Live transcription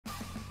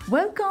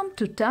Welcome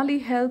to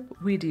TallyHelp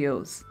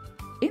videos.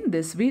 In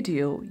this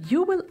video,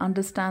 you will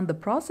understand the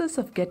process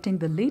of getting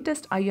the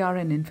latest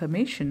IRN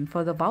information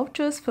for the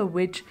vouchers for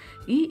which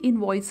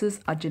e-invoices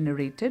are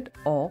generated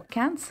or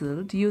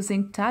cancelled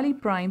using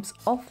TallyPrime's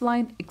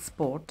offline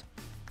export,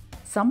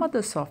 some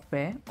other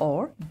software,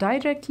 or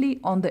directly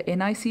on the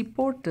NIC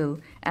portal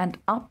and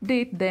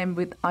update them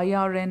with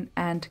IRN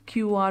and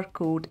QR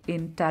code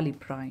in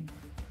TallyPrime.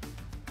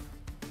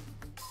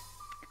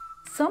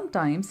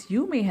 Sometimes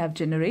you may have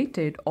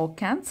generated or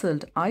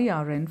cancelled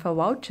IRN for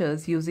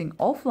vouchers using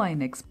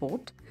offline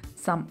export,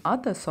 some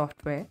other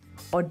software,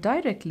 or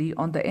directly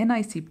on the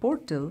NIC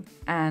portal,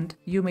 and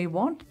you may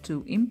want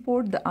to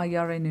import the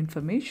IRN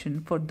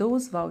information for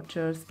those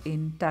vouchers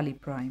in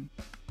TallyPrime.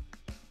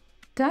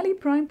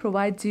 TallyPrime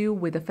provides you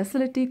with a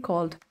facility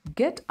called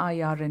Get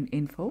IRN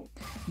Info,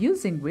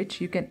 using which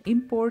you can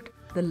import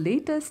the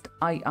latest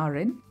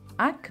IRN,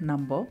 AC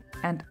number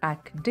and AC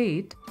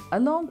date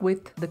along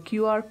with the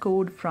QR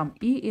code from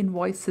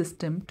e-invoice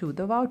system to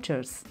the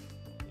vouchers.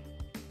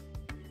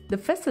 The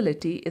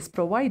facility is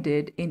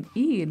provided in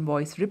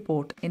e-invoice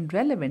report in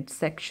relevant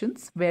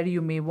sections where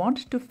you may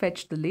want to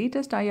fetch the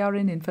latest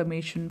IRN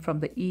information from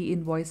the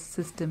e-invoice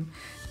system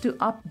to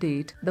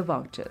update the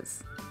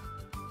vouchers.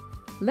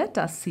 Let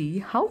us see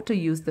how to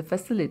use the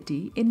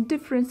facility in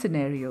different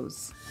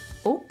scenarios.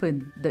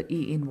 Open the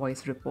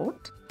e-invoice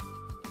report.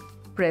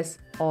 Press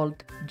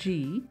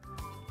Alt-G,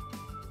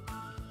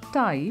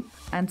 type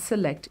and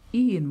select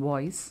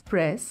e-invoice,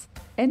 press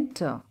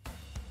Enter.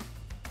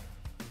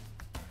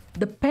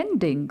 The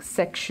pending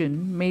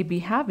section may be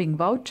having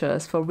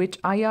vouchers for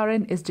which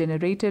IRN is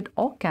generated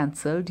or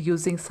cancelled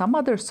using some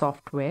other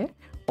software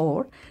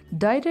or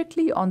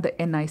directly on the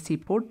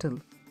NIC portal.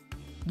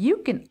 You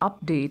can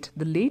update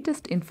the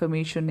latest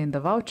information in the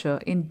voucher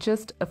in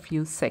just a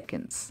few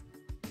seconds.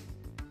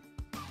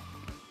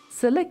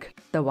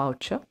 Select the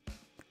voucher.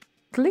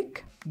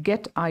 Click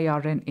Get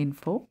IRN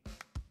Info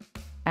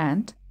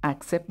and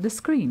accept the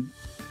screen.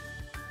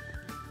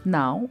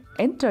 Now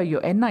enter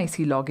your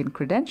NIC login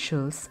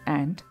credentials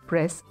and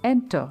press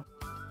Enter.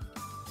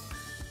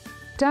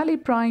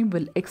 TallyPrime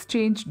will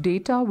exchange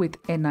data with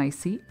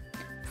NIC,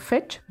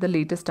 fetch the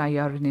latest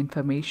IRN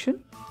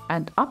information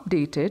and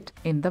update it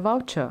in the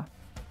voucher.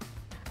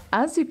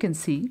 As you can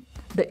see,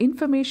 the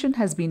information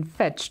has been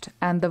fetched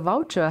and the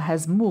voucher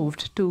has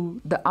moved to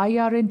the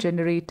IRN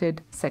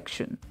generated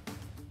section.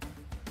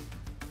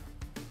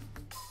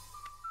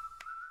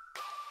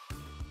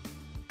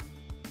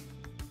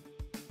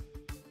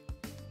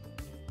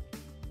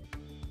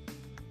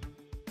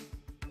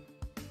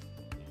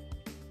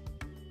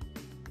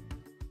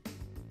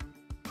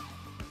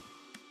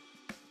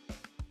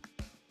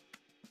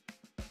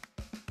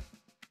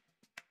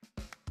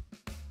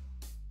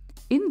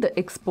 In the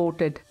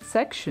exported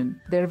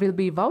section, there will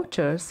be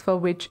vouchers for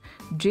which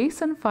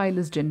JSON file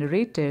is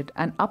generated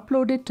and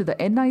uploaded to the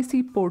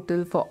NIC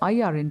portal for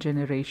IRN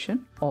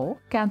generation or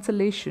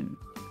cancellation.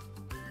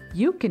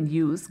 You can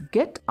use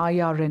Get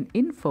IRN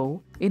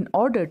Info in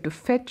order to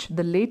fetch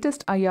the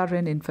latest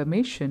IRN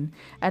information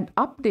and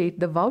update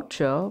the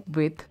voucher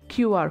with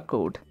QR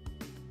code.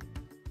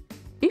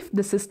 If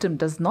the system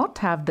does not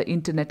have the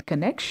internet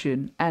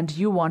connection and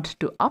you want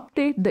to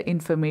update the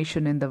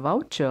information in the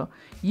voucher,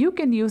 you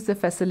can use the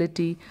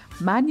facility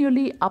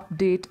Manually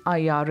Update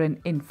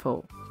IRN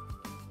Info.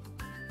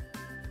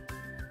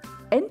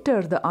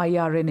 Enter the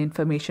IRN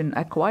information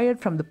acquired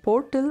from the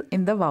portal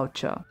in the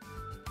voucher.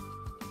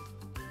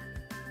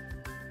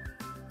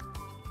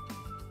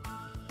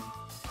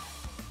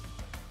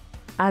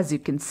 As you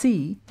can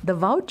see, the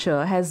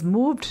voucher has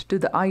moved to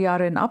the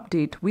IRN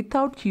update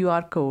without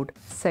QR code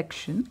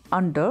section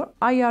under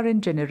IRN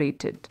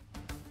generated.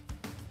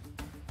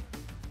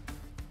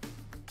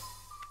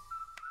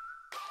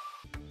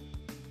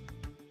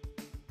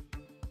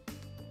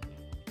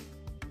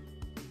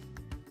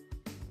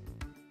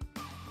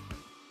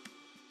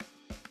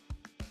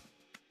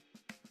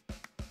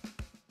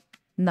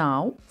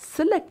 Now,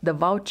 select the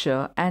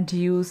voucher and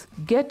use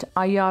Get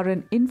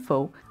IRN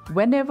Info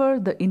whenever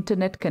the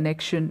internet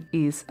connection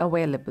is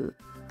available.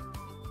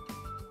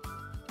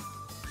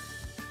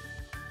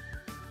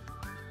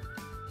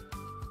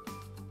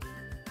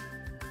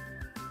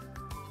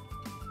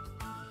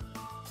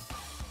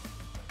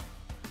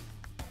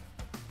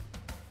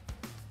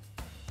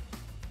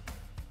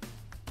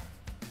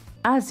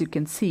 As you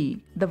can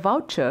see, the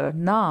voucher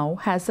now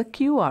has a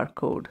QR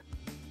code.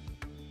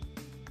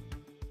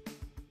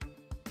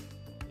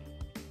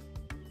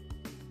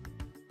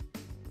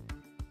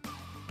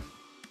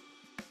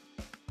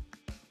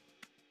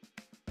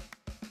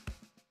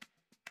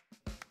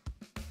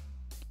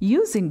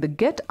 Using the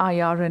Get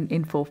IRN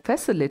Info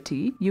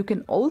facility, you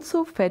can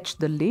also fetch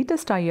the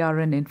latest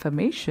IRN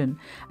information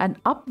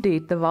and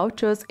update the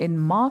vouchers in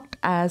marked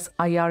as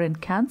IRN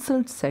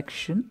cancelled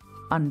section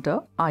under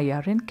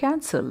IRN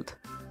cancelled.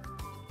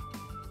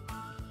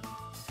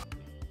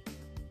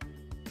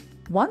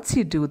 Once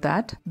you do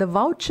that, the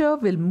voucher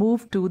will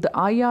move to the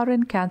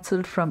IRN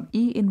cancelled from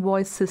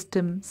e-invoice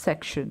system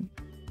section.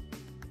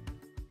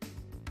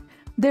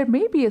 There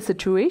may be a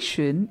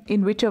situation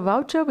in which a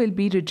voucher will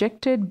be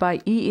rejected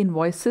by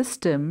e-invoice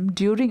system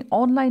during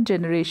online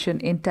generation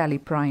in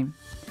TallyPrime.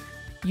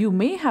 You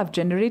may have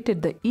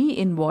generated the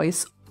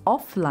e-invoice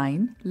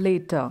offline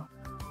later.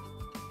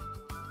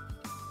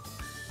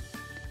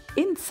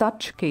 In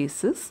such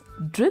cases,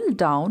 drill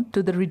down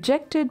to the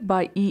Rejected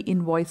by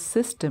e-invoice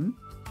system,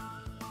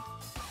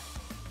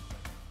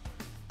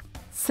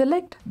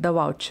 select the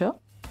voucher,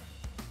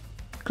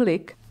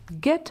 click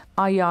Get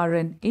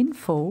IRN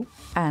Info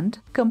and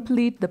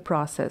complete the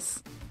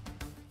process.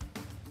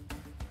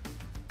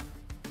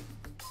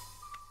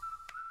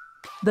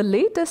 The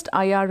latest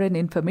IRN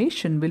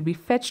information will be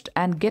fetched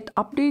and get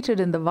updated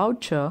in the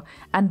voucher,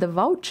 and the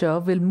voucher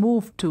will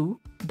move to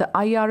the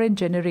IRN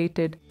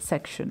generated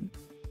section.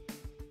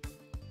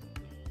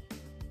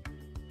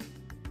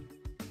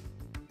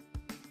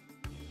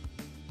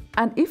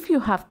 And if you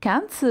have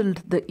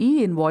cancelled the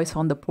e-invoice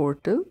on the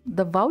portal,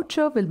 the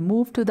voucher will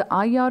move to the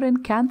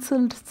IRN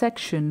cancelled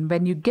section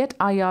when you get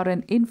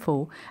IRN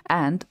info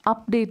and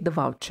update the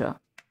voucher.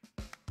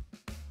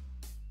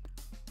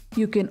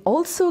 You can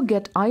also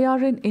get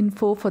IRN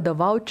info for the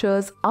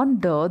vouchers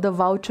under the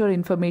Voucher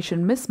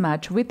Information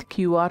Mismatch with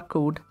QR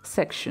Code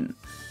section.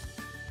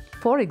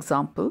 For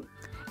example,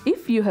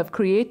 if you have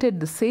created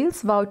the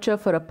sales voucher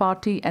for a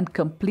party and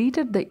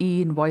completed the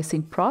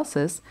e-invoicing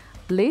process,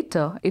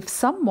 later, if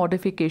some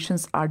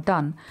modifications are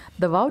done,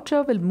 the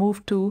voucher will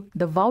move to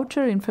the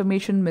Voucher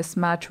Information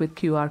Mismatch with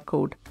QR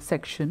Code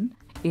section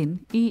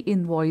in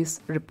e-invoice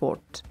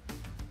report.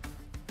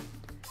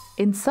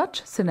 In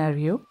such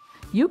scenario,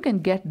 you can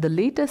get the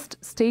latest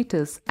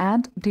status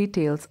and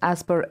details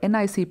as per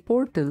NIC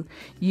portal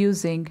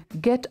using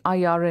Get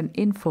IRN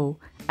Info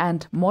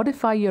and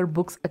modify your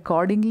books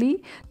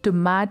accordingly to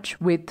match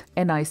with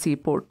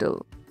NIC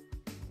portal.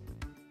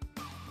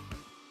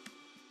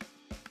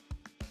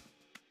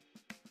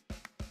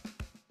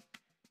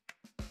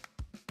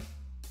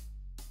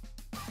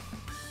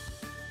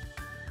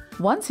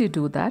 Once you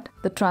do that,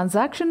 the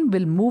transaction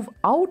will move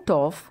out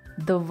of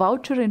the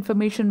Voucher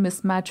Information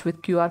Mismatch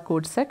with QR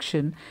Code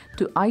section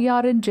to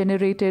IRN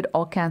Generated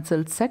or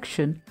Cancelled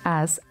section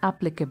as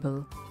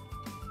applicable.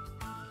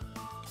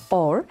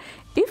 Or,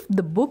 if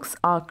the books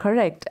are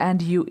correct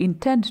and you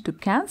intend to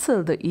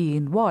cancel the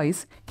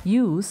e-invoice,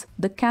 use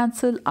the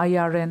Cancel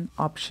IRN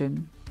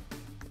option.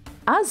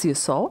 As you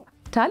saw,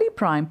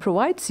 TallyPrime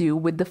provides you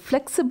with the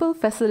flexible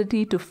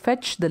facility to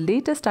fetch the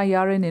latest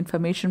IRN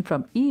information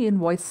from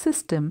e-invoice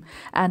system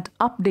and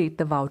update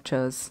the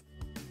vouchers.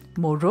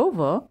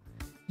 Moreover,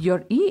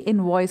 your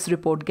e-invoice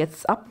report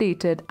gets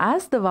updated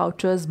as the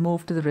vouchers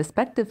move to the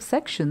respective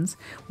sections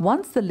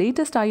once the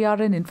latest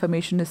IRN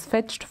information is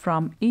fetched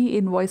from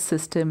e-invoice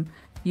system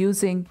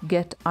using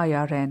Get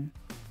IRN.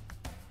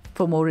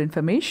 For more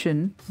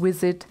information,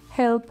 visit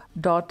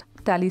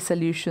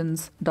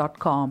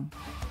help.tallysolutions.com.